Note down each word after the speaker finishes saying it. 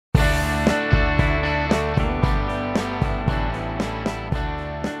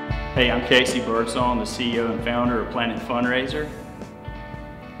Hey, I'm Casey Birdsong, the CEO and founder of Planet Fundraiser.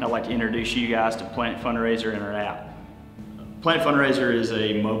 And I'd like to introduce you guys to Planet Fundraiser and our app. Planet Fundraiser is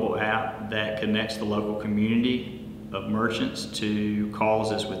a mobile app that connects the local community of merchants to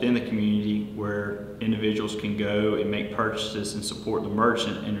causes within the community where individuals can go and make purchases and support the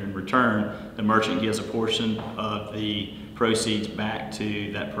merchant, and in return, the merchant gives a portion of the proceeds back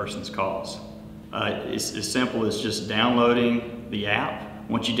to that person's cause. It's as simple as just downloading the app.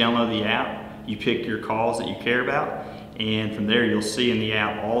 Once you download the app, you pick your cause that you care about, and from there you'll see in the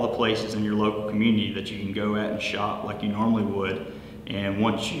app all the places in your local community that you can go at and shop like you normally would. And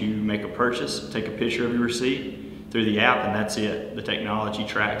once you make a purchase, take a picture of your receipt through the app, and that's it. The technology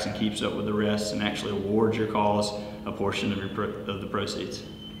tracks and keeps up with the rest and actually awards your cause a portion of the proceeds.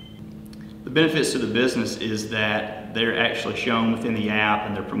 The benefits to the business is that they're actually shown within the app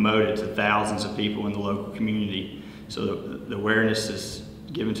and they're promoted to thousands of people in the local community. So the awareness is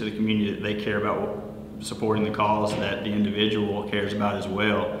given to the community that they care about supporting the cause that the individual cares about as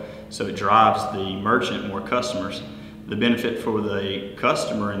well. So it drives the merchant more customers. The benefit for the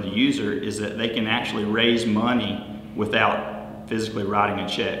customer and the user is that they can actually raise money without physically writing a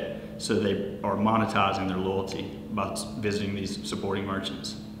check. So they are monetizing their loyalty by visiting these supporting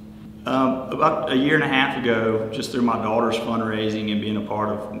merchants. About a year and a half ago, just through my daughter's fundraising and being a part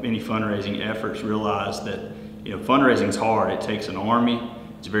of many fundraising efforts, realized that fundraising is hard. It takes an army.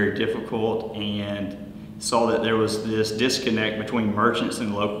 It's very difficult, and saw that there was this disconnect between merchants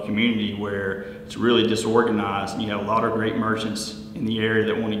and the local community where it's really disorganized, and you have a lot of great merchants in the area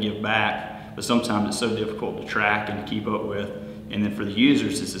that want to give back, but sometimes it's so difficult to track and to keep up with. And then for the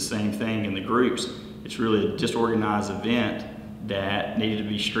users, it's the same thing in the groups. It's really a disorganized event that needed to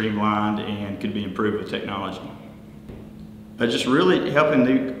be streamlined and could be improved with technology. Just really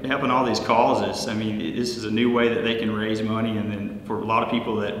helping all these causes. I mean, this is a new way that they can raise money, and then for a lot of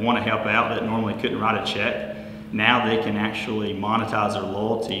people that want to help out that normally couldn't write a check, now they can actually monetize their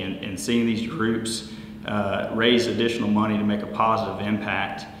loyalty, and seeing these groups raise additional money to make a positive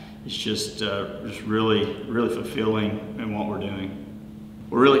impact is just really fulfilling in what we're doing.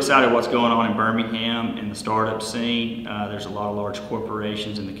 We're really excited what's going on in Birmingham in the startup scene. There's a lot of large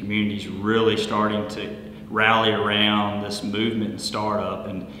corporations, and the community's really starting to rally around this movement and startup,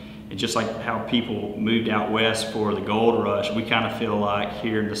 and just like how people moved out west for the gold rush, we kind of feel like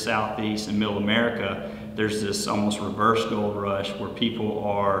here in the Southeast and Middle America, there's this almost reverse gold rush where people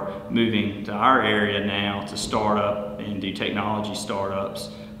are moving to our area now to start up and do technology startups,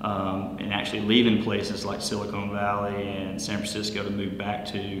 and actually leaving places like Silicon Valley and San Francisco to move back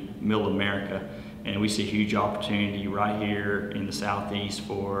to Middle America. And we see a huge opportunity right here in the Southeast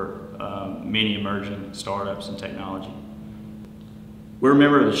for many emerging startups and technology. We're a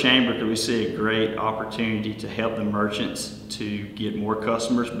member of the Chamber because we see a great opportunity to help the merchants to get more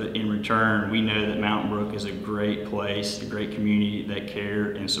customers, but in return, we know that Mountain Brook is a great place, a great community that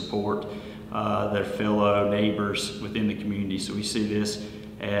care and support their fellow neighbors within the community. So we see this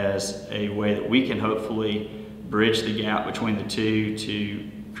as a way that we can hopefully bridge the gap between the two to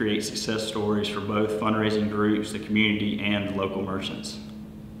create success stories for both fundraising groups, the community, and the local merchants.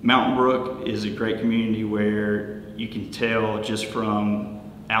 Mountain Brook is a great community where you can tell just from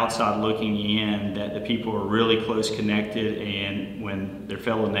outside looking in that the people are really close connected, and when their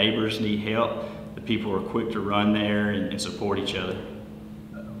fellow neighbors need help, the people are quick to run there and support each other.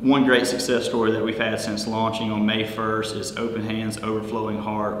 One great success story that we've had since launching on May 1st is Open Hands Overflowing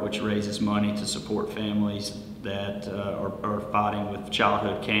Heart, which raises money to support families that are fighting with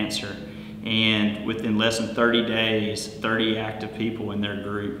childhood cancer. And within less than 30 days, 30 active people in their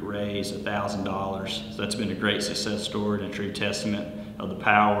group raised $1,000. So that's been a great success story and a true testament of the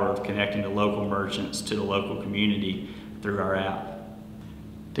power of connecting the local merchants to the local community through our app.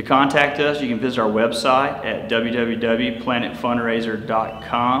 To contact us, you can visit our website at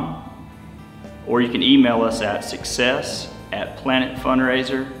www.planetfundraiser.com, or you can email us at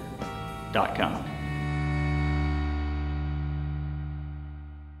success@planetfundraiser.com.